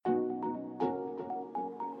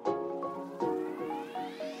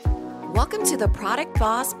Welcome to the Product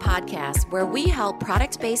Boss Podcast, where we help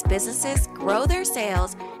product-based businesses grow their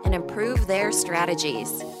sales and improve their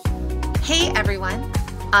strategies. Hey everyone,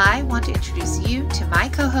 I want to introduce you to my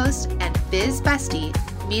co-host and biz bestie,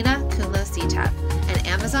 Mina Kunlo-Sitep, an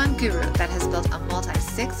Amazon guru that has built a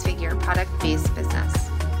multi-six-figure product-based business.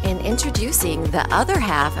 And introducing the other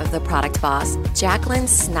half of the Product Boss, Jacqueline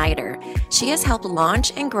Snyder. She has helped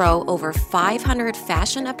launch and grow over 500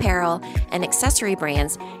 fashion apparel and accessory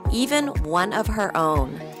brands, even one of her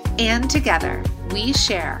own. And together, we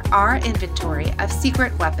share our inventory of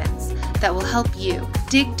secret weapons that will help you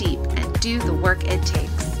dig deep and do the work it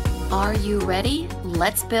takes. Are you ready?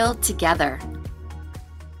 Let's build together.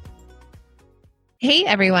 Hey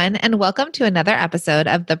everyone, and welcome to another episode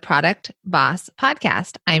of the Product Boss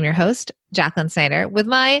Podcast. I'm your host, Jacqueline Snyder, with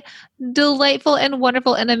my delightful and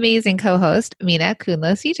wonderful and amazing co-host, Mina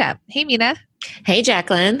Kunlo-Sitep. Hey Mina. Hey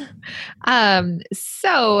Jacqueline.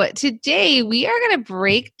 So today we are going to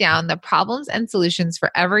break down the problems and solutions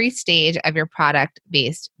for every stage of your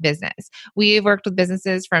product-based business. We've worked with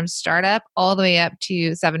businesses from startup all the way up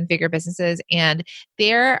to seven-figure businesses, and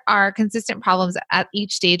there are consistent problems at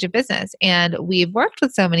each stage of business. And we've worked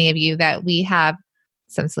with so many of you that we have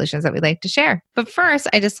some solutions that we'd like to share. But first,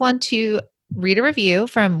 I just want to read a review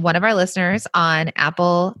from one of our listeners on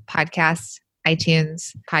Apple Podcasts,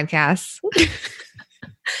 iTunes Podcasts.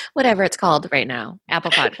 Whatever it's called right now,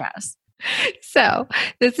 Apple Podcasts. So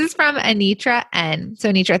this is from Anitra N. So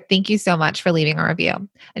Anitra, thank you so much for leaving a review.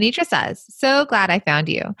 Anitra says, so glad I found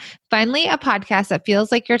you. Finally, a podcast that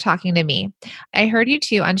feels like you're talking to me. I heard you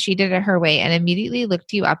too on She Did It Her Way and immediately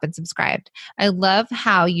looked you up and subscribed. I love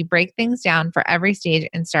how you break things down for every stage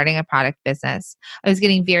in starting a product business. I was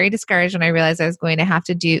getting very discouraged when I realized I was going to have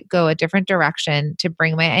to go a different direction to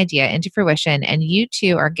bring my idea into fruition. And you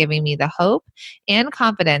two are giving me the hope and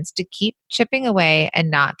confidence to keep chipping away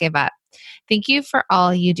and not give up. Thank you for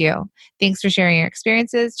all you do. Thanks for sharing your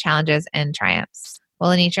experiences, challenges, and triumphs.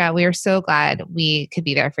 Well, Anitra, we are so glad we could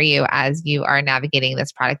be there for you as you are navigating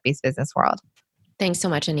this product-based business world. Thanks so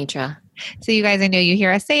much, Anitra. So you guys, I know you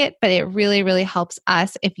hear us say it, but it really, really helps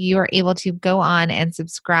us if you are able to go on and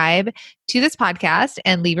subscribe to this podcast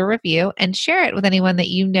and leave a review and share it with anyone that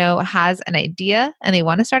you know has an idea and they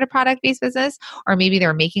want to start a product-based business, or maybe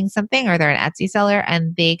they're making something or they're an Etsy seller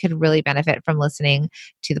and they could really benefit from listening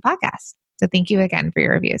to the podcast. So thank you again for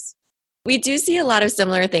your reviews. We do see a lot of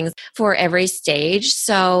similar things for every stage.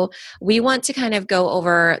 So we want to kind of go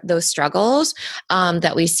over those struggles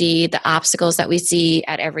that we see, the obstacles that we see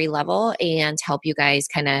at every level, and help you guys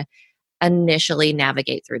kind of initially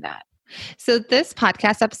navigate through that. So this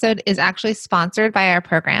podcast episode is actually sponsored by our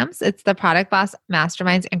programs. It's the Product Boss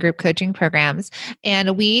Masterminds and Group Coaching Programs.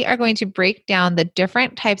 And we are going to break down the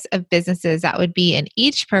different types of businesses that would be in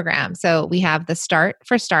each program. So we have the Start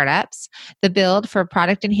for startups, the Build for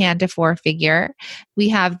product in hand to 4-figure. We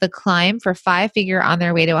have the Climb for 5-figure on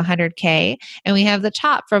their way to 100K. And we have the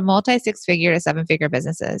Top for multi-6-figure to 7-figure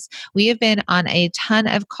businesses. We have been on a ton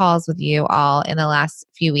of calls with you all in the last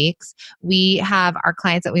few weeks. We have our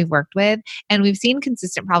clients that we've worked with, and we've seen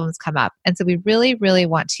consistent problems come up. And so we really, really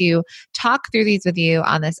want to talk through these with you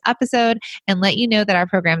on this episode and let you know that our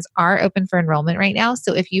programs are open for enrollment right now.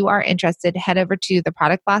 So if you are interested, head over to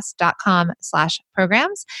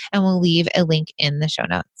theproductboss.com/programs and we'll leave a link in the show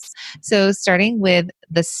notes. So starting with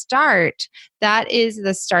the start, that is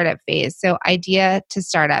the startup phase. So idea to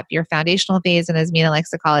startup, your foundational phase, and as Mina likes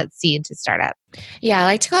to call it, seed to startup. Yeah, I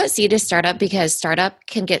like to call it seed to startup because startup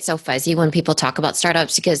can get so fuzzy when people talk about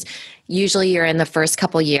startups, because usually you're in the first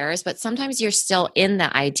couple years, but sometimes you're still in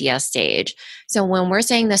the idea stage. So when we're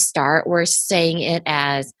saying the start, we're saying it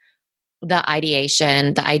as the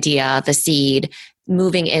ideation, the idea, the seed,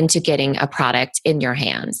 moving into getting a product in your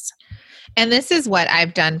hands. And this is what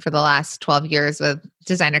I've done for the last 12 years with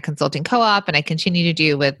Designer Consulting Co-op, and I continue to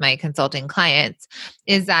do with my consulting clients,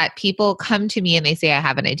 is that people come to me and they say, I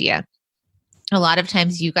have an idea. A lot of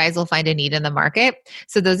times you guys will find a need in the market.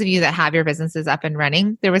 So those of you that have your businesses up and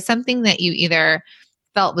running, there was something that you either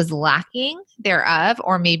felt was lacking thereof,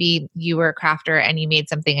 or maybe you were a crafter and you made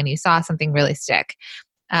something and you saw something really stick.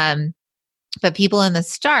 But people in the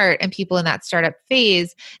start and people in that startup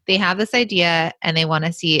phase, they have this idea and they want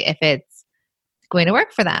to see if it's going to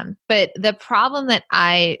work for them. But the problem that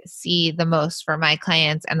I see the most for my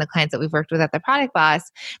clients and the clients that we've worked with at the Product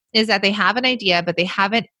Boss is that they have an idea, but they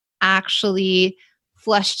haven't actually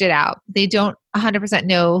flushed it out. They don't 100%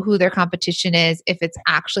 know who their competition is, if it's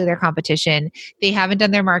actually their competition. They haven't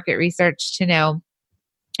done their market research to know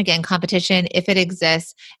again, competition, if it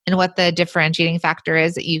exists, and what the differentiating factor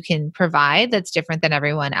is that you can provide that's different than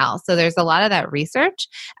everyone else. So there's a lot of that research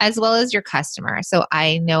as well as your customer. So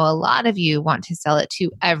I know a lot of you want to sell it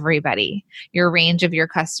to everybody. Your range of your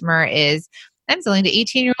customer is, I'm selling to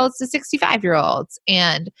 18-year-olds to 65-year-olds.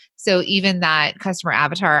 And so even that customer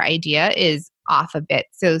avatar idea is off a bit.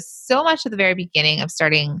 So much at the very beginning of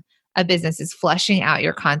starting a business is fleshing out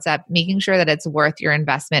your concept, making sure that it's worth your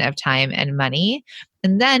investment of time and money.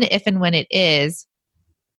 And then if and when it is,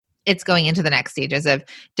 it's going into the next stages of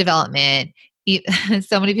development.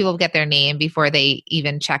 So many people get their name before they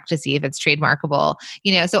even check to see if it's trademarkable.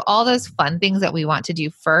 So all those fun things that we want to do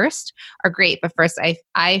first are great. But first,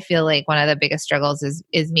 I feel like one of the biggest struggles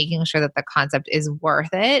is making sure that the concept is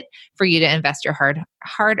worth it for you to invest your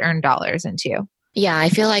hard-earned dollars into. Yeah, I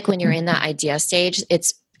feel like when you're in that idea stage,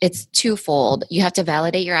 it's twofold. You have to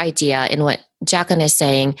validate your idea in what Jacqueline is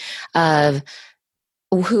saying of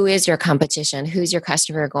who is your competition, who's your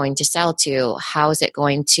customer going to sell to, how is it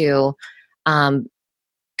going to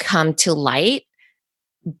come to light.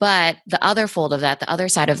 But the other fold of that, the other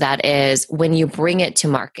side of that is when you bring it to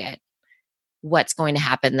market, what's going to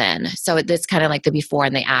happen then? So it's kind of like the before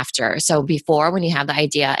and the after. So before, when you have the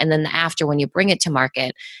idea, and then the after, when you bring it to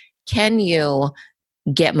market, can you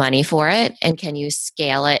get money for it, and can you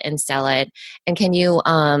scale it and sell it, and can you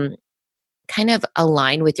kind of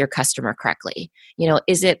align with your customer correctly?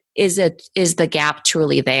 Is the gap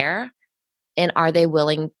truly there, and are they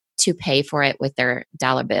willing to pay for it with their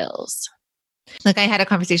dollar bills? Like I had a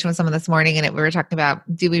conversation with someone this morning, and we were talking about,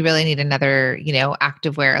 do we really need another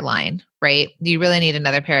activewear line, right? Do you really need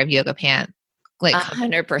another pair of yoga pants? Like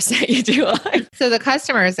 100% you do. So the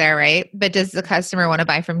customer is there, right? But does the customer want to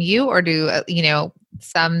buy from you, or do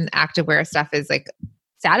some activewear stuff is like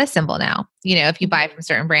status symbol now? If you buy from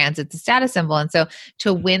certain brands, it's a status symbol. And so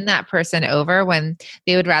to win that person over when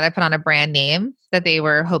they would rather put on a brand name that they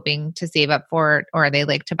were hoping to save up for, or they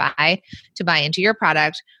like to buy into your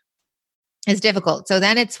product, is difficult. So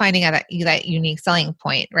then it's finding out that unique selling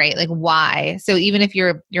point, right? Like why? So even if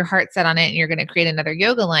your heart's set on it and you're going to create another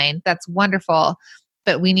yoga line, that's wonderful.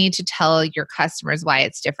 But we need to tell your customers why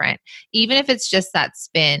it's different. Even if it's just that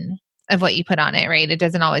spin of what you put on it, right? It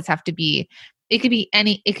doesn't always have to be, it could be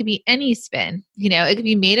any spin, it could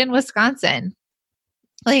be made in Wisconsin.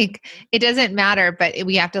 Like it doesn't matter, but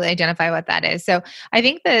we have to identify what that is. So I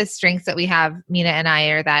think the strengths that we have, Mina and I,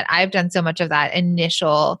 are that I've done so much of that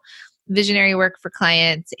initial visionary work for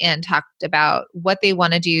clients and talked about what they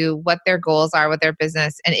want to do, what their goals are with their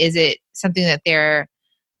business, and is it something that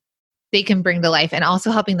they can bring to life, and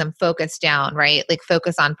also helping them focus down, right? Like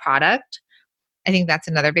focus on product. I think that's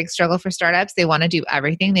another big struggle for startups. They want to do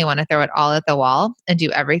everything. They want to throw it all at the wall and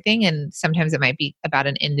do everything. And sometimes it might be about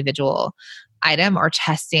an individual item or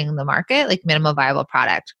testing the market, like minimum viable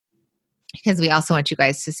product, because we also want you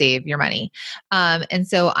guys to save your money. And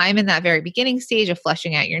so I'm in that very beginning stage of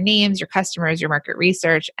fleshing out your names, your customers, your market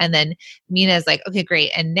research. And then Mina's like, okay, great.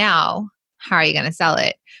 And now how are you going to sell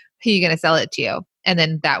it? Who are you going to sell it to? And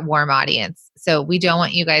then that warm audience. So we don't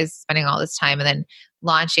want you guys spending all this time and then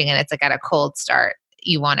launching and it's like at a cold start.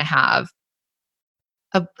 You want to have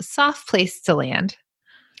a soft place to land.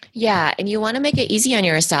 Yeah. And you want to make it easy on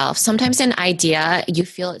yourself. Sometimes an idea, you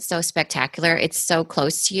feel it's so spectacular, it's so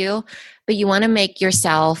close to you, but you want to make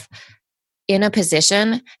yourself in a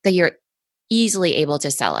position that you're easily able to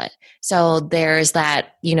sell it. So there's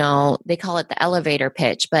that, they call it the elevator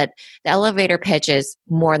pitch, but the elevator pitch is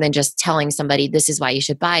more than just telling somebody this is why you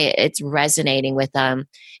should buy it. It's resonating with them.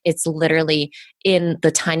 It's literally in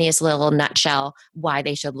the tiniest little nutshell why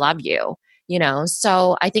they should love you.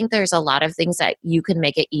 So I think there's a lot of things that you can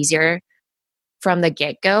make it easier from the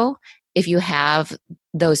get-go if you have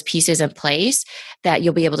those pieces in place, that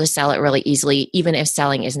you'll be able to sell it really easily, even if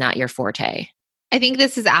selling is not your forte. I think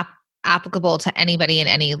this is applicable to anybody in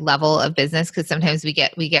any level of business, because sometimes we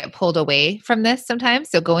get pulled away from this sometimes.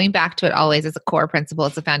 So going back to it always is a core principle.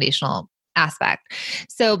 It's a foundational aspect.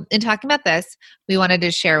 So in talking about this, we wanted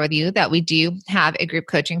to share with you that we do have a group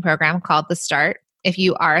coaching program called The Start. If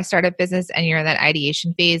you are a startup business and you're in that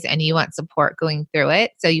ideation phase and you want support going through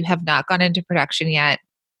it, so you have not gone into production yet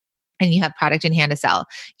and you have product in hand to sell,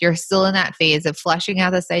 you're still in that phase of fleshing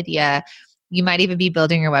out this idea. You might even be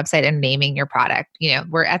building your website and naming your product.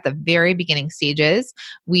 We're at the very beginning stages.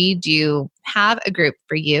 We do have a group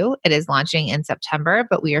for you. It is launching in September,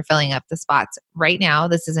 but we are filling up the spots right now.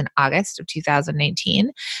 This is in August of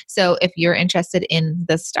 2019. So if you're interested in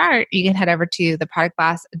The Start, you can head over to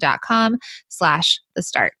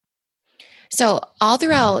theproductboss.com/thestart. So, all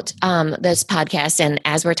throughout this podcast, and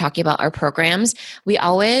as we're talking about our programs, we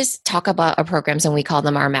always talk about our programs and we call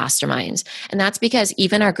them our masterminds. And that's because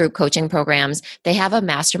even our group coaching programs, they have a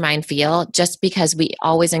mastermind feel just because we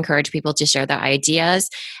always encourage people to share their ideas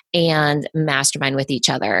and mastermind with each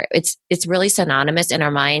other. It's really synonymous in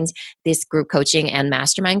our minds, this group coaching and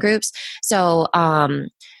mastermind groups. So,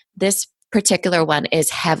 this particular one is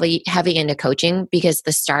heavy into coaching because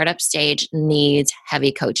the startup stage needs heavy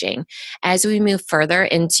coaching. As we move further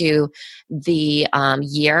into the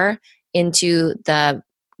year, into the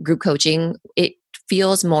group coaching, it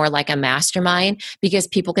feels more like a mastermind because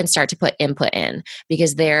people can start to put input in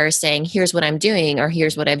because they're saying, here's what I'm doing or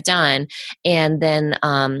here's what I've done. And then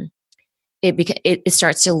it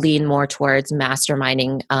starts to lean more towards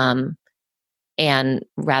masterminding and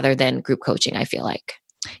rather than group coaching, I feel like.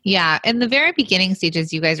 Yeah. In the very beginning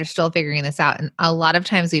stages, you guys are still figuring this out. And a lot of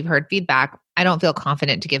times we've heard feedback. I don't feel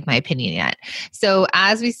confident to give my opinion yet. So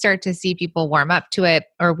as we start to see people warm up to it,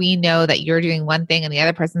 or we know that you're doing one thing and the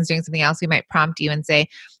other person's doing something else, we might prompt you and say,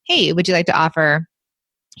 hey, would you like to offer,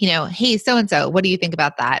 hey, so-and-so, what do you think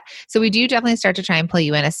about that? So we do definitely start to try and pull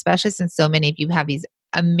you in, especially since so many of you have these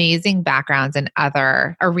amazing backgrounds in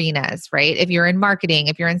other arenas, right? If you're in marketing,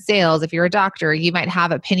 if you're in sales, if you're a doctor, you might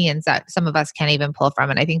have opinions that some of us can't even pull from.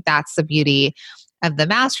 And I think that's the beauty of the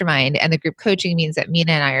mastermind. And the group coaching means that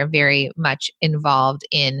Mina and I are very much involved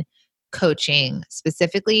in coaching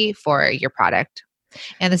specifically for your product.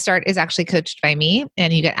 And the start is actually coached by me,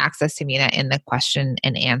 and you get access to Mina in the question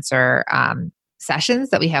and answer sessions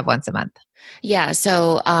that we have once a month. Yeah.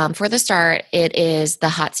 So for the start, it is the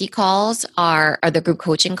hot seat calls or the group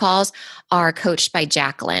coaching calls are coached by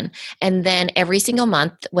Jacqueline. And then every single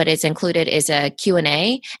month, what is included is a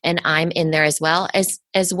Q&A, and I'm in there as well as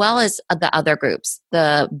the other groups,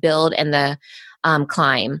 the build and the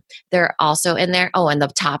climb. They're also in there. Oh, and the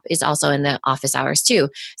top is also in the office hours too.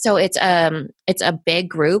 So it's a big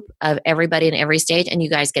group of everybody in every stage, and you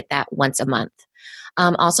guys get that once a month.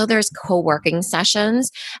 Also, there's co-working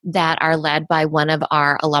sessions that are led by one of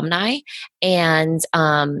our alumni, and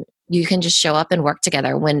you can just show up and work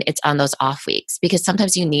together when it's on those off weeks, because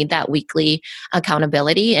sometimes you need that weekly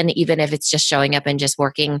accountability. And even if it's just showing up and just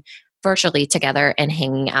working virtually together and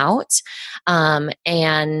hanging out.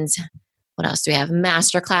 And what else do we have?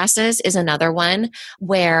 Master classes is another one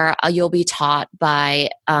where you'll be taught by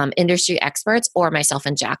industry experts or myself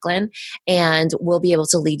and Jacqueline, and we'll be able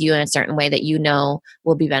to lead you in a certain way that you know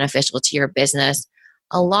will be beneficial to your business.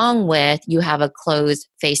 Along with, you have a closed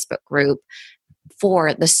Facebook group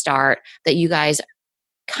for the start that you guys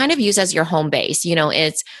kind of use as your home base.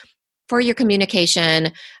 It's for your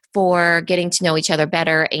communication, for getting to know each other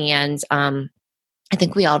better, and I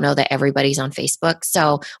think we all know that everybody's on Facebook.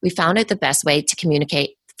 So we found it the best way to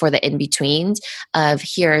communicate for the in-betweens of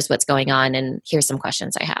here's what's going on and here's some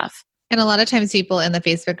questions I have. And a lot of times people in the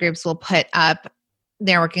Facebook groups will put up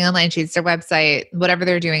their working online sheets, their website, whatever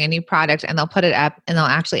they're doing, a new product, and they'll put it up and they'll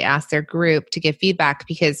actually ask their group to give feedback,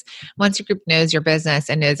 because once your group knows your business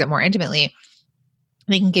and knows it more intimately,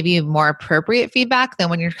 they can give you more appropriate feedback than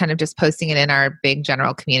when you're kind of just posting it in our big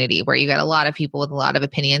general community where you got a lot of people with a lot of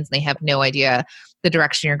opinions and they have no idea the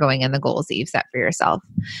direction you're going and the goals that you've set for yourself.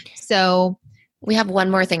 So we have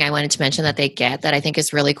one more thing I wanted to mention that they get that I think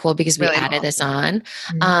is really cool because we added this on.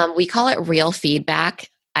 Mm-hmm. We call it real feedback.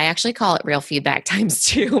 I actually call it real feedback times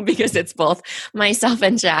 2 because it's both myself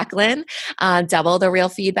and Jacqueline, double the real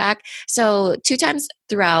feedback. So 2 times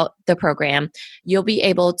throughout the program, you'll be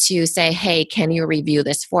able to say, hey, can you review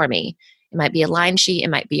this for me? It might be a line sheet. It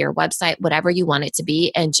might be your website, whatever you want it to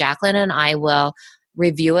be. And Jacqueline and I will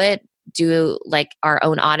review it, do like our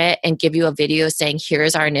own audit, and give you a video saying,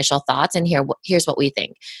 here's our initial thoughts and here's what we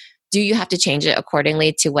think. Do you have to change it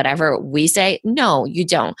accordingly to whatever we say? No, you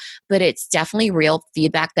don't. But it's definitely real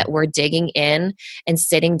feedback that we're digging in and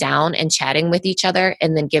sitting down and chatting with each other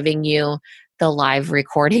and then giving you the live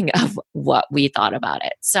recording of what we thought about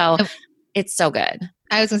it. So it's so good.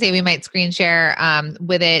 I was going to say we might screen share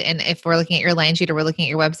with it. And if we're looking at your line sheet or we're looking at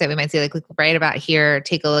your website, we might say like, look right about here,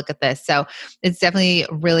 take a look at this. So it's definitely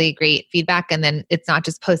really great feedback. And then it's not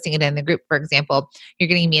just posting it in the group, for example, you're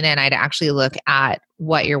getting Mina and I to actually look at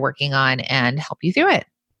what you're working on and help you through it.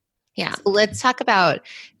 Yeah. So let's talk about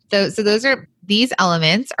those. So these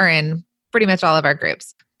elements are in pretty much all of our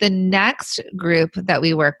groups. The next group that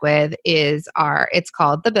we work with is it's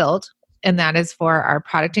called The Build. And that is for our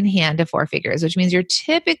product in hand to 4 figures, which means you're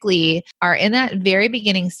typically are in that very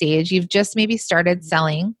beginning stage. You've just maybe started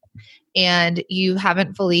selling and you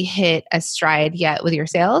haven't fully hit a stride yet with your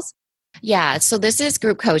sales. Yeah, so this is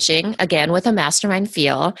group coaching, again, with a mastermind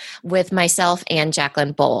feel with myself and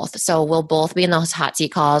Jacqueline both. So we'll both be in those hot seat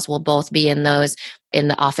calls. We'll both be in those in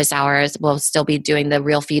the office hours. We'll still be doing the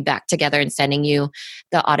real feedback together and sending you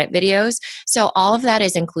the audit videos. So all of that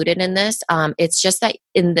is included in this. It's just that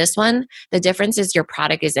in this one, the difference is your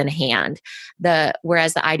product is in hand.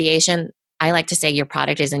 Whereas the ideation, I like to say your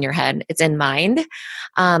product is in your head, it's in mind.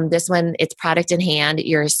 This one, it's product in hand.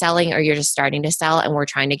 You're selling or you're just starting to sell, and we're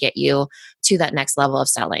trying to get you to that next level of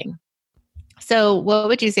selling. So, what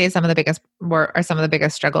would you say some of the biggest are some of the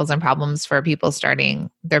biggest struggles and problems for people starting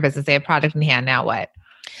their business? They have product in hand. Now what?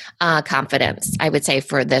 Confidence, I would say,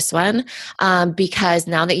 for this one, because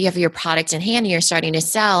now that you have your product in hand and you're starting to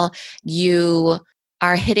sell, you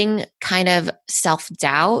are hitting kind of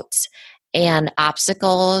self-doubt and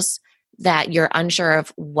obstacles that you're unsure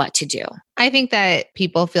of what to do. I think that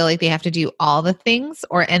people feel like they have to do all the things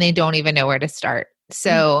and they don't even know where to start.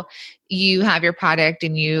 So you have your product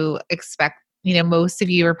and you expect, most of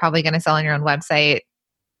you are probably going to sell on your own website.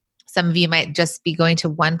 Some of you might just be going to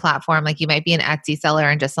one platform, like you might be an Etsy seller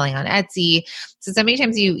and just selling on Etsy. So many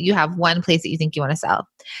times you have one place that you think you want to sell.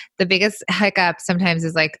 The biggest hiccup sometimes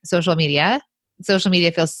is like social media. Social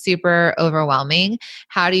media feels super overwhelming.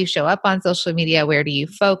 How do you show up on social media? Where do you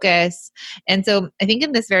focus? And so I think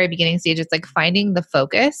in this very beginning stage, it's like finding the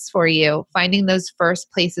focus for you, finding those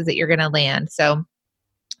first places that you're going to land. So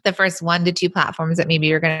the first 1 to 2 platforms that maybe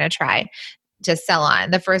you're going to try to sell on,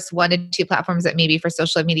 the first 1 to 2 platforms that maybe for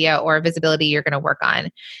social media or visibility you're going to work on.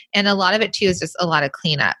 And a lot of it too is just a lot of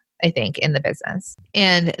cleanup, I think, in the business.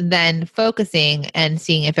 And then focusing and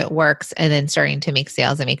seeing if it works and then starting to make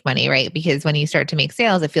sales and make money, right? Because when you start to make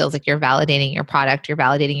sales, it feels like you're validating your product, you're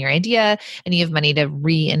validating your idea, and you have money to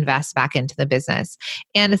reinvest back into the business.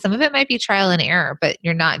 And some of it might be trial and error, but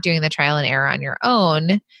you're not doing the trial and error on your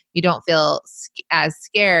own. You don't feel as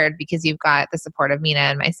scared because you've got the support of Mina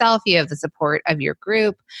and myself. You have the support of your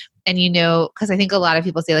group. And because I think a lot of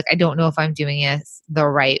people say, like, I don't know if I'm doing it the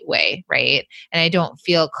right way, right? And I don't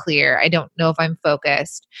feel clear. I don't know if I'm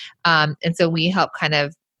focused. And so we help kind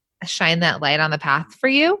of shine that light on the path for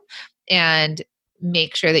you and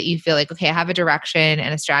make sure that you feel like, okay, I have a direction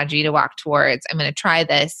and a strategy to walk towards. I'm going to try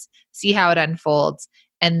this, see how it unfolds,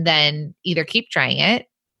 and then either keep trying it.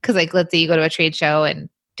 Because like, let's say you go to a trade show and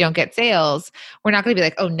don't get sales. We're not going to be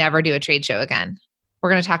like, oh, never do a trade show again. We're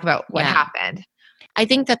going to talk about what happened. I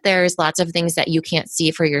think that there's lots of things that you can't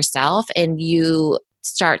see for yourself, and you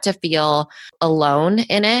start to feel alone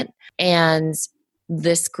in it. And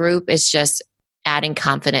this group is just adding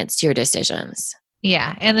confidence to your decisions.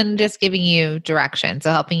 Yeah. And then just giving you direction.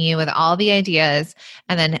 So helping you with all the ideas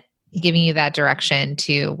and then giving you that direction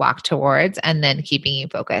to walk towards and then keeping you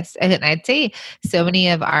focused. And I'd say so many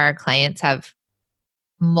of our clients have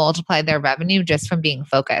multiplied their revenue just from being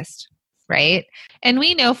focused. Right. And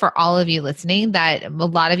we know for all of you listening that a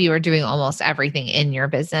lot of you are doing almost everything in your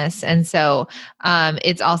business. And so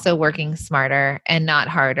it's also working smarter and not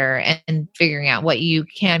harder and figuring out what you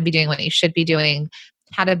can be doing, what you should be doing,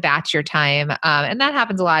 how to batch your time. And that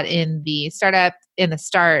happens a lot in the startup, in the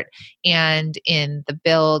start, and in the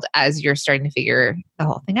build as you're starting to figure the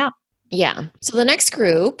whole thing out. Yeah. So the next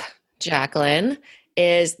group, Jacqueline,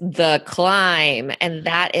 is the climb. And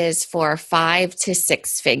that is for 5 to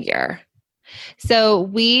 6 figure. So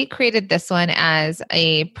we created this one as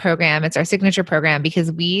a program. It's our signature program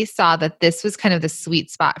because we saw that this was kind of the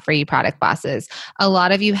sweet spot for you product bosses. A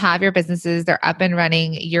lot of you have your businesses, they're up and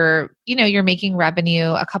running. You're making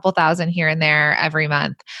revenue, a couple thousand here and there every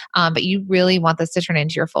month. But you really want this to turn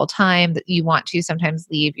into your full time. You want to sometimes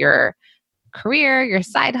leave your career, your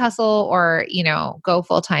side hustle, or, go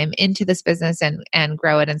full time into this business and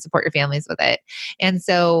grow it and support your families with it. And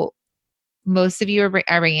so most of you are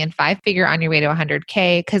bringing in 5-figure on your way to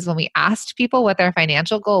 100K, because when we asked people what their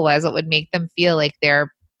financial goal was, what would make them feel like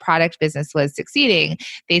their product business was succeeding,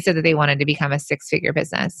 they said that they wanted to become a 6-figure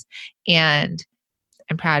business. And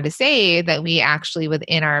I'm proud to say that we actually,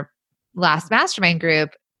 within our last mastermind group,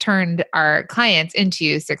 turned our clients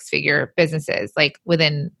into 6-figure businesses. Like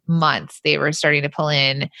within months, they were starting to pull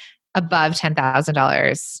in above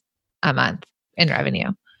 $10,000 a month in revenue.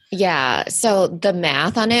 Yeah. So the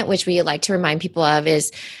math on it, which we like to remind people of,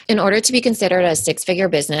 is in order to be considered a 6-figure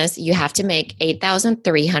business, you have to make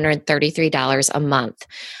 $8,333 a month,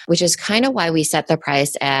 which is kind of why we set the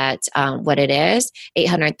price at what it is,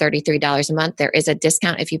 $833 a month. There is a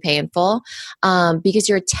discount if you pay in full because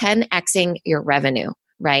you're 10xing your revenue.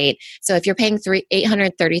 Right? So if you're paying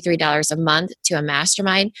 $833 a month to a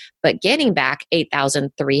mastermind, but getting back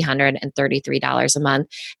 $8,333 a month,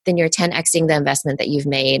 then you're 10xing the investment that you've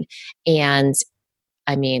made. And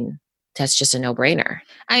I mean, that's just a no-brainer.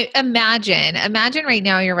 I imagine right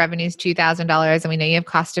now your revenue is $2,000 and we know you have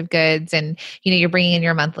cost of goods and you're bringing in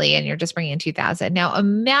your monthly and you're just bringing in 2,000. Now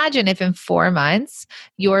imagine if in 4 months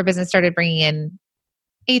your business started bringing in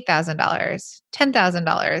 $8,000, $10,000,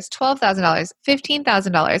 $12,000,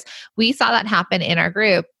 $15,000. We saw that happen in our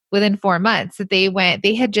group within 4 months that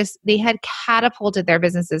they had catapulted their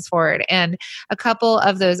businesses forward. And a couple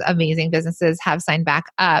of those amazing businesses have signed back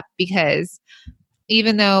up because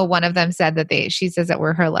even though one of them said that she says that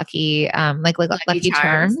we're her lucky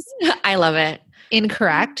charms. I love it.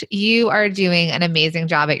 Incorrect. You are doing an amazing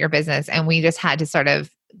job at your business. And we just had to sort of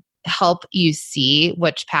help you see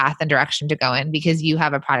which path and direction to go in because you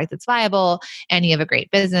have a product that's viable and you have a great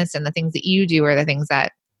business and the things that you do are the things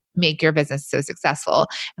that make your business so successful.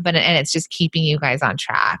 And it's just keeping you guys on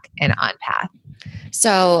track and on path.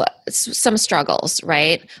 So some struggles,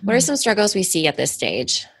 right? What are some struggles we see at this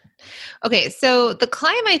stage? Okay, so the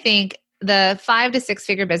climb, I think, the 5 to 6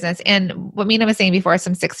 figure business, and what Mina was saying before,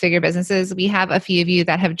 some 6 figure businesses, we have a few of you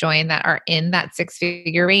that have joined that are in that 6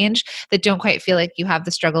 figure range that don't quite feel like you have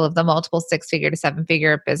the struggle of the multiple 6 figure to 7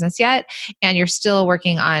 figure business yet. And you're still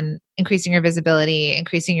working on increasing your visibility,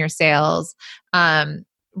 increasing your sales.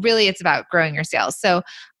 Really, it's about growing your sales. So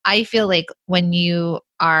I feel like when you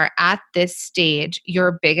are at this stage,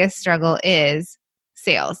 your biggest struggle is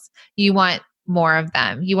sales. You want more of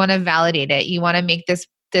them. You want to validate it. You want to make this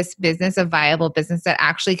business a viable business that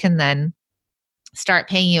actually can then start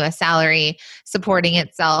paying you a salary, supporting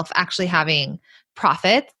itself, actually having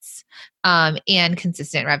profits, and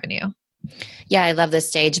consistent revenue. Yeah, I love this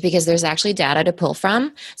stage because there's actually data to pull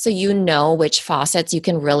from. So you know which faucets you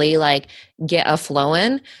can really get a flow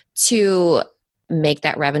in to make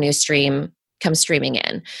that revenue stream come streaming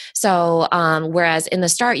in. So whereas in the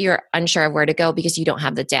start, you're unsure of where to go because you don't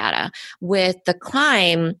have the data. With the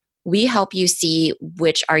climb, we help you see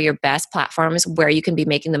which are your best platforms where you can be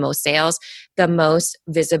making the most sales, the most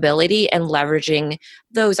visibility, and leveraging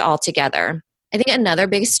those all together. I think another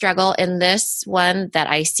big struggle in this one that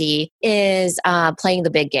I see is playing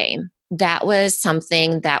the big game. That was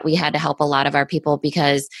something that we had to help a lot of our people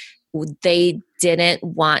because they didn't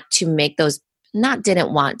want to make those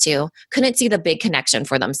couldn't see the big connection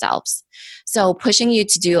for themselves. So pushing you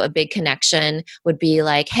to do a big connection would be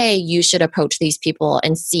like, hey, you should approach these people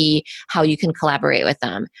and see how you can collaborate with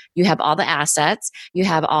them. You have all the assets, you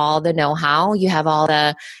have all the know-how, you have all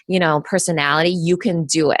the, personality, you can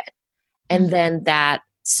do it. And then that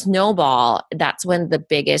snowball, that's when the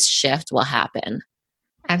biggest shift will happen.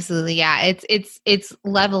 Absolutely. Yeah. It's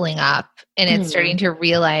leveling up and it's starting to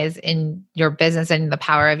realize in your business and the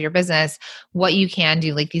power of your business, what you can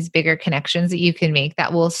do, like these bigger connections that you can make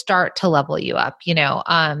that will start to level you up.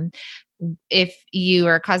 If you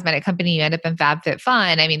are a cosmetic company, you end up in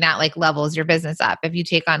FabFitFun. I mean, that levels your business up. If you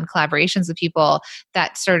take on collaborations with people,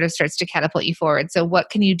 that sort of starts to catapult you forward. So what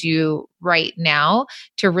can you do right now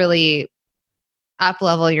to really up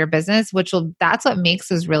level your business, that's what makes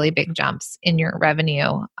those really big jumps in your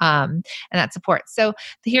revenue and that support. So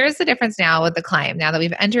here's the difference now with the climb, now that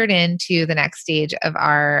we've entered into the next stage of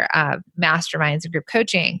our masterminds and group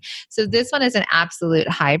coaching. So this one is an absolute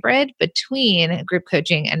hybrid between group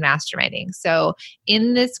coaching and masterminding. So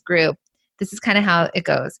in this group, this is kind of how it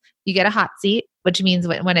goes. You get a hot seat, which means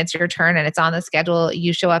when it's your turn and it's on the schedule,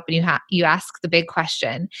 you show up and you ask the big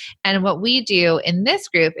question. And what we do in this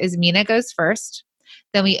group is Mina goes first.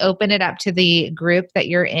 Then we open it up to the group that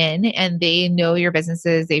you're in and they know your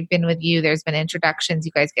businesses. They've been with you. There's been introductions.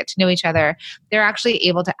 You guys get to know each other. They're actually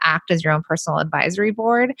able to act as your own personal advisory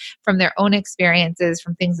board from their own experiences,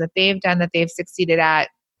 from things that they've done that they've succeeded at.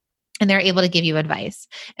 And they're able to give you advice.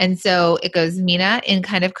 And so it goes Mina in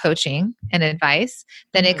kind of coaching and advice.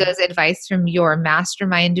 Then it goes advice from your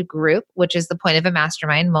mastermind group, which is the point of a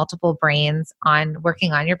mastermind, multiple brains on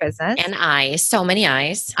working on your business. And eyes, so many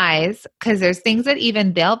eyes. Eyes, because there's things that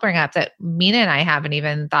even they'll bring up that Mina and I haven't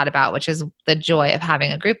even thought about, which is the joy of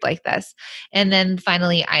having a group like this. And then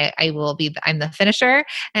finally, I'm the finisher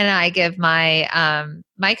and I give my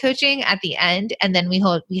my coaching at the end, and then we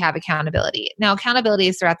have accountability. Now, accountability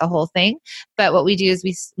is throughout the whole thing, but what we do is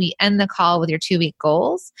we end the call with your 2-week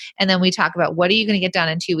goals, and then we talk about what are you going to get done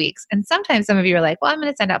in 2 weeks. And sometimes some of you are like, well, I'm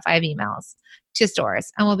going to send out 5 emails to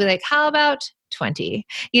stores, and we'll be like, how about 20?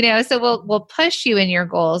 So we'll push you in your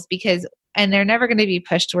goals and they're never going to be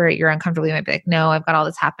pushed where you're uncomfortable. You might be like, no, I've got all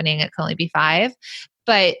this happening. It can only be 5.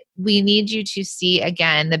 But we need you to see,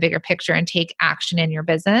 again, the bigger picture and take action in your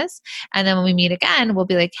business. And then when we meet again, we'll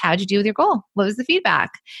be like, how'd you do with your goal? What was the feedback?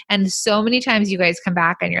 And so many times you guys come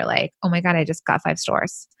back and you're like, oh my God, I just got 5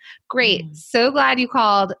 stores. Great. So glad you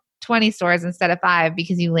called. 20 stores instead of 5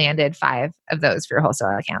 because you landed 5 of those for your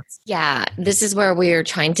wholesale accounts. Yeah, this is where we're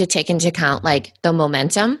trying to take into account like the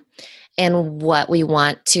momentum and what we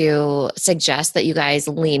want to suggest that you guys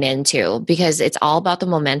lean into, because it's all about the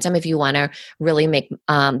momentum if you want to really make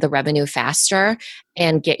the revenue faster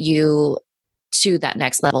and get you to that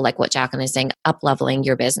next level, like what Jacqueline is saying, up leveling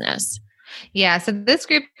your business. Yeah. So this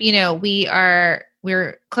group,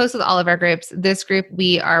 we're close with all of our groups. This group,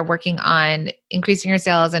 we are working on increasing your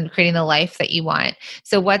sales and creating the life that you want.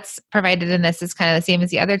 So what's provided in this is kind of the same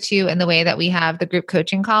as the other two in the way that we have the group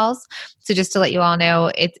coaching calls. So just to let you all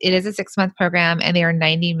know, it is a 6-month program and they are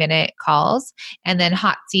 90-minute calls. And then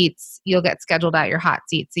hot seats, you'll get scheduled out your hot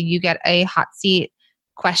seat. So you get a hot seat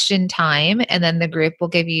question time, and then the group will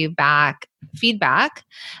give you back feedback.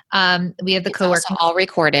 We have the co-working. All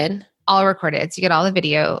recorded. All recorded. So you get all the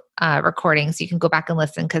video recordings. So you can go back and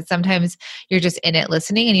listen, because sometimes you're just in it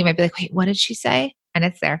listening and you might be like, wait, what did she say? And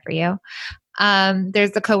it's there for you.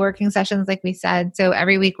 There's the co-working sessions, like we said. So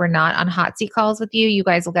every week we're not on hot seat calls with you. You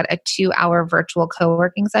guys will get a 2-hour virtual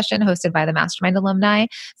co-working session hosted by the Mastermind alumni.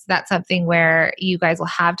 So that's something where you guys will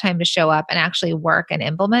have time to show up and actually work and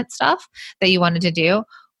implement stuff that you wanted to do.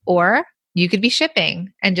 Or you could be shipping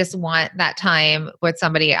and just want that time with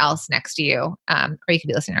somebody else next to you. Or you could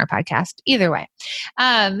be listening to our podcast. Either way.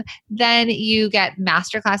 Then you get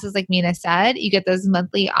master classes, like Mina said. You get those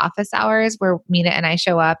monthly office hours where Mina and I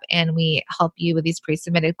show up and we help you with these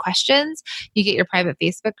pre-submitted questions. You get your private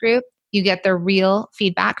Facebook group. You get the real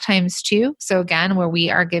feedback ×2. So again, where we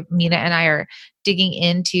are, Mina and I are digging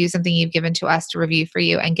into something you've given to us to review for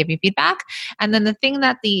you and give you feedback. And then the thing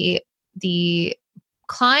that the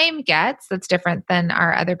Climb gets that's different than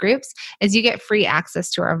our other groups is you get free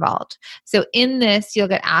access to our vault. So in this, you'll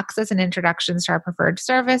get access and introductions to our preferred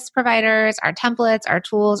service providers, our templates, our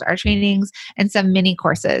tools, our trainings, and some mini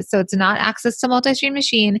courses. So it's not access to Multi-Stream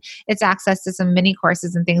Machine, it's access to some mini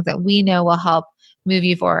courses and things that we know will help move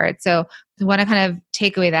you forward. So we want to kind of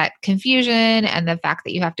take away that confusion and the fact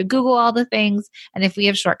that you have to Google all the things. And if we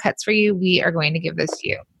have shortcuts for you, we are going to give those to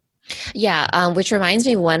you. Yeah, which reminds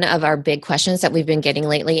me, one of our big questions that we've been getting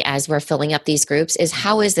lately as we're filling up these groups is,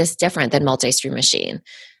 how is this different than Multi-Stream Machine?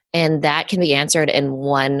 And that can be answered in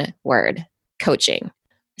one word: coaching.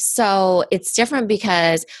 So it's different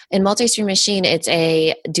because in Multi-Stream Machine, it's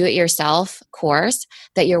a do-it-yourself course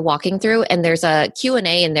that you're walking through, and there's a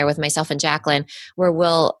Q&A in there with myself and Jacqueline where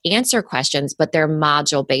we'll answer questions, but they're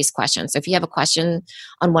module-based questions. So if you have a question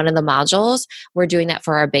on one of the modules, we're doing that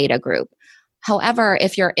for our beta group. However,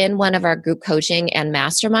 if you're in one of our group coaching and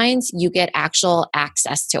masterminds, you get actual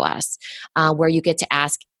access to us where you get to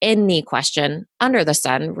ask any question under the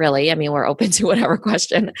sun, really. I mean, we're open to whatever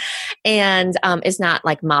question. And it's not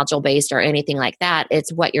like module based or anything like that.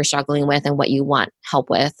 It's what you're struggling with and what you want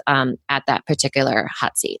help with at that particular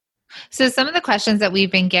hot seat. So some of the questions that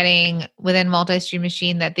we've been getting within Multi-Stream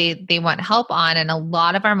Machine that they want help on, and a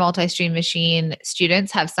lot of our Multi-Stream Machine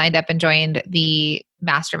students have signed up and joined the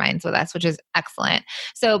masterminds with us, which is excellent.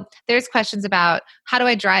 So there's questions about, how do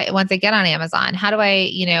I drive once I get on Amazon? How do I,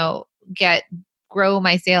 grow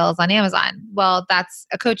my sales on Amazon? Well, that's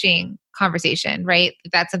a coaching conversation, right?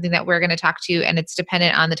 That's something that we're going to talk to, and it's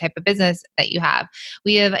dependent on the type of business that you have.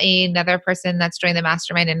 We have another person that's joined the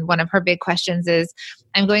mastermind, and one of her big questions is,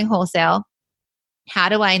 I'm going wholesale. How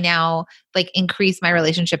do I now increase my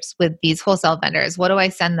relationships with these wholesale vendors? What do I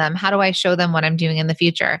send them? How do I show them what I'm doing in the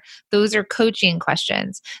future? Those are coaching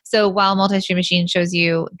questions. So while Multi-Stream Machine shows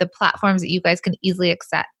you the platforms that you guys can easily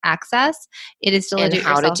access, it is still and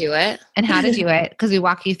how to do it. And how to do it, because we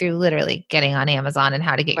walk you through literally getting on Amazon and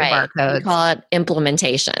how to get your barcodes. We call it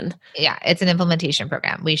implementation. Yeah, it's an implementation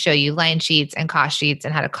program. We show you line sheets and cost sheets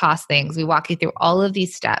and how to cost things. We walk you through all of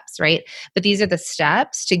these steps, right? But these are the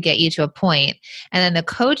steps to get you to a point. And then the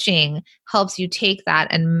coaching helps you take that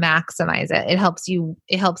and maximize it. It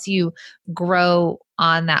helps you grow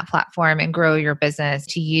on that platform and grow your business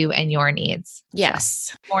to you and your needs.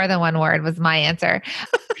 Yes. So, more than one word was my answer.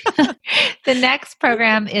 The next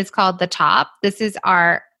program is called The Top. This is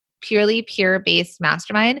our purely peer-based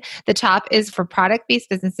mastermind. The Top is for product-based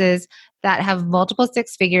businesses that have multiple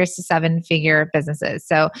 6-figure to 7-figure businesses.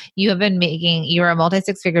 So you're a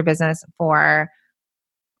multi-6-figure business for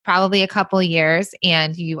probably a couple of years,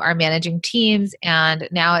 and you are managing teams. And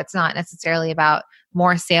now it's not necessarily about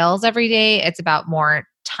more sales every day. It's about more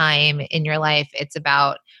time in your life. It's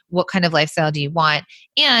about what kind of lifestyle do you want?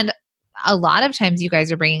 And a lot of times you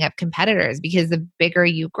guys are bringing up competitors, because the bigger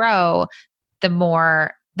you grow, the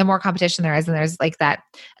more competition there is, and there's that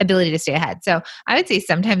ability to stay ahead. So I would say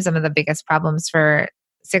sometimes some of the biggest problems for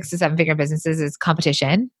 6 to 7-figure businesses is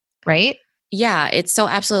competition, right? Yeah, it's so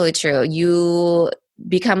absolutely true. You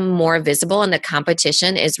become more visible and the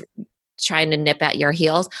competition is trying to nip at your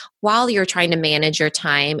heels while you're trying to manage your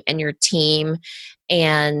time and your team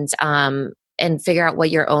and figure out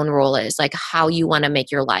what your own role is, like how you want to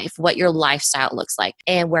make your life, what your lifestyle looks like,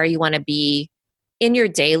 and where you want to be in your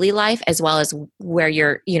daily life, as well as where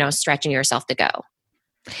you're, stretching yourself to go.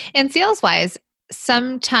 And sales wise,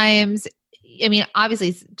 sometimes, I mean,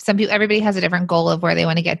 obviously everybody has a different goal of where they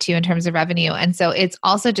want to get to in terms of revenue. And so it's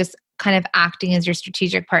also just kind of acting as your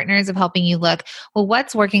strategic partners of helping you look, well,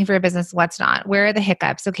 what's working for your business, what's not, where are the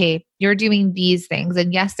hiccups? Okay, you're doing these things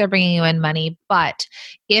and yes, they're bringing you in money, but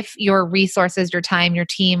if your resources, your time, your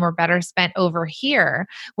team were better spent over here,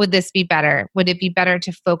 would this be better? Would it be better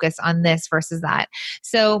to focus on this versus that?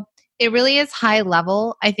 So it really is high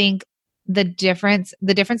level. I think the difference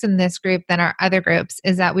in this group than our other groups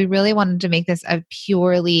is that we really wanted to make this a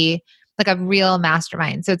purely like a real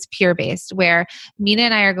mastermind. So it's peer based, where Mina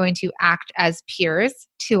and I are going to act as peers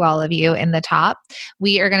to all of you in the top.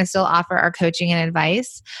 We are going to still offer our coaching and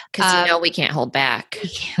advice. Because we can't hold back.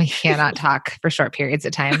 We cannot talk for short periods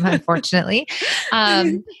of time, unfortunately.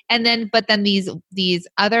 But then these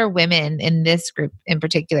other women in this group in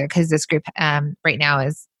particular, because this group right now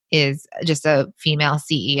is just a female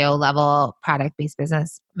CEO level product-based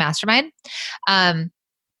business mastermind.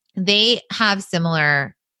 They have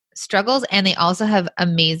similar struggles and they also have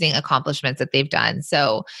amazing accomplishments that they've done.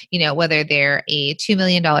 So, whether they're a $2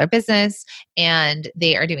 million business and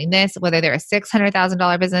they are doing this, whether they're a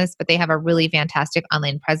 $600,000 business, but they have a really fantastic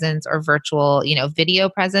online presence or virtual, video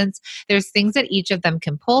presence, there's things that each of them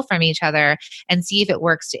can pull from each other and see if it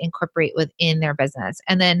works to incorporate within their business.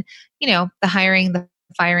 And then, the hiring, the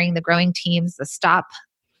firing, the growing teams, the stop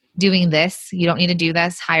doing this, you don't need to do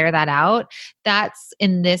this, hire that out. That's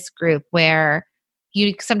in this group where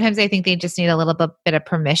sometimes I think they just need a little bit of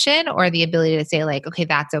permission or the ability to say like, okay,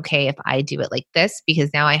 that's okay if I do it like this,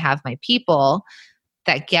 because now I have my people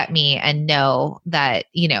that get me and know that,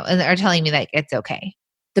 and are telling me that it's okay.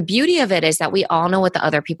 The beauty of it is that we all know what the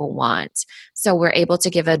other people want. So we're able to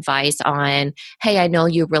give advice on, hey, I know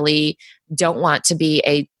you really don't want to be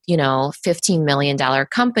a, $15 million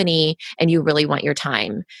company and you really want your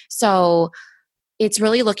time. So it's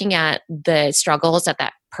really looking at the struggles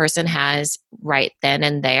that person has right then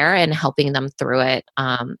and there and helping them through it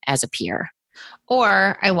as a peer.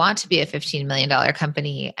 Or I want to be a $15 million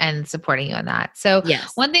company and supporting you on that. So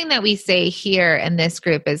yes. One thing that we say here in this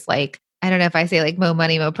group is like, I don't know if I say like mo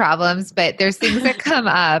money, mo problems, but there's things that come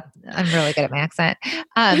up. I'm really good at my accent.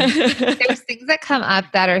 There's things that come up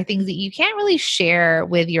that are things that you can't really share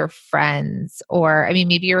with your friends or,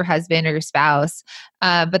 maybe your husband or your spouse.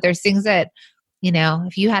 But there's things that,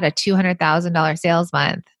 if you had a $200,000 sales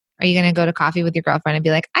month, are you going to go to coffee with your girlfriend and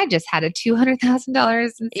be like, I just had a $200,000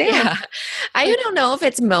 in sales? Yeah. I don't know if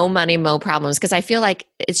it's mo money, mo problems, because I feel like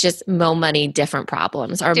it's just mo money, different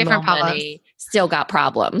problems, or different mo problems. Money, still got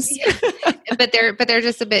problems. Yeah. But they're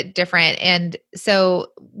just a bit different. And so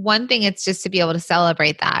one thing, it's just to be able to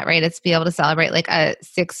celebrate that, right? It's to be able to celebrate like a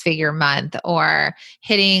 6-figure month or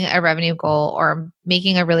hitting a revenue goal or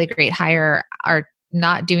making a really great hire or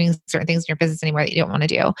not doing certain things in your business anymore that you don't want to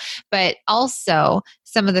do. But also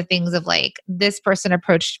some of the things of like, this person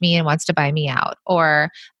approached me and wants to buy me out, or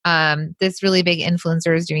this really big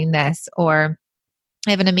influencer is doing this, or I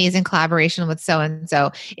have an amazing collaboration with so-and-so.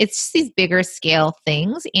 It's just these bigger scale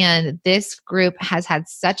things. And this group has had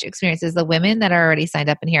such experiences. The women that are already signed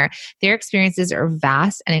up in here, their experiences are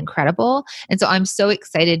vast and incredible. And so I'm so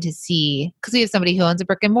excited to see, because we have somebody who owns a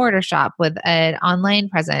brick and mortar shop with an online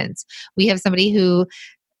presence. We have somebody who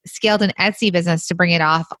scaled an Etsy business to bring it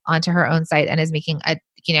off onto her own site and is making a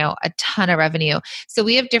ton of revenue. So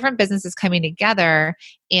we have different businesses coming together,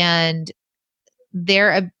 and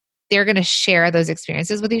they're going to share those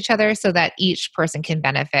experiences with each other so that each person can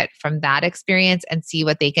benefit from that experience and see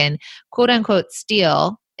what they can quote unquote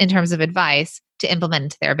steal in terms of advice to implement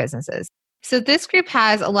into their businesses. So this group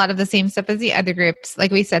has a lot of the same stuff as the other groups.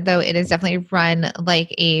 Like we said, though, it is definitely run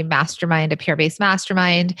like a mastermind, a peer-based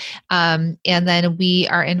mastermind. And then we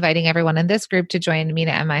are inviting everyone in this group to join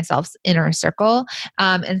Mina and myself's inner circle.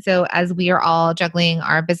 And so as we are all juggling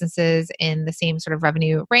our businesses in the same sort of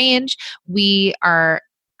revenue range, we are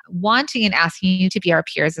wanting and asking you to be our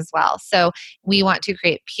peers as well. So we want to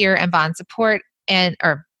create peer and bond support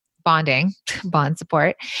or bond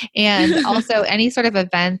support. And also any sort of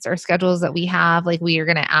events or schedules that we have, like we are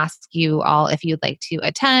going to ask you all if you'd like to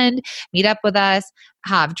attend, meet up with us,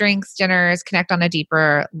 have drinks, dinners, connect on a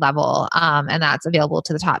deeper level. And that's available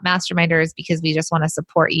to the top masterminders because we just want to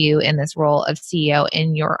support you in this role of CEO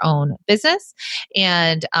in your own business.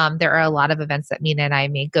 And there are a lot of events that Mina and I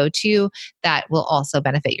may go to that will also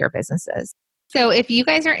benefit your businesses. So if you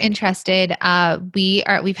guys are interested,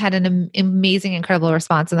 we've had an amazing, incredible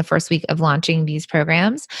response in the first week of launching these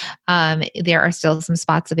programs. There are still some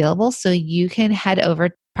spots available. So you can head over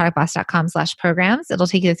to productboss.com/programs. It'll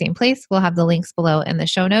take you to the same place. We'll have the links below in the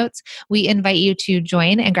show notes. We invite you to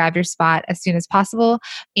join and grab your spot as soon as possible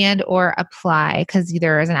and or apply, because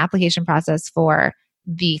there is an application process for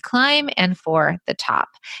the climb and for the top.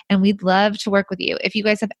 And we'd love to work with you. If you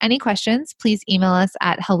guys have any questions, please email us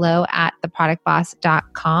at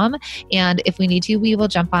hello@theproductboss.com. And if we need to, we will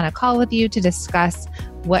jump on a call with you to discuss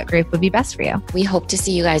what group would be best for you. We hope to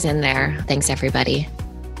see you guys in there. Thanks, everybody.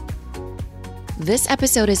 This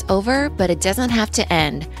episode is over, but it doesn't have to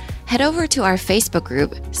end. Head over to our Facebook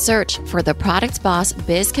group, search for the Product Boss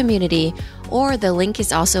Biz Community, or the link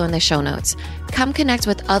is also in the show notes. Come connect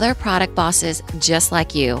with other product bosses just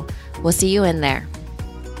like you. We'll see you in there.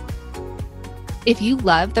 If you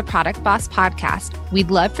love the Product Boss podcast, we'd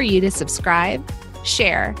love for you to subscribe,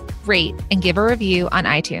 share, rate, and give a review on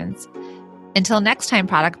iTunes. Until next time,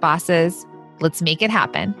 product bosses, let's make it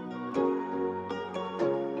happen.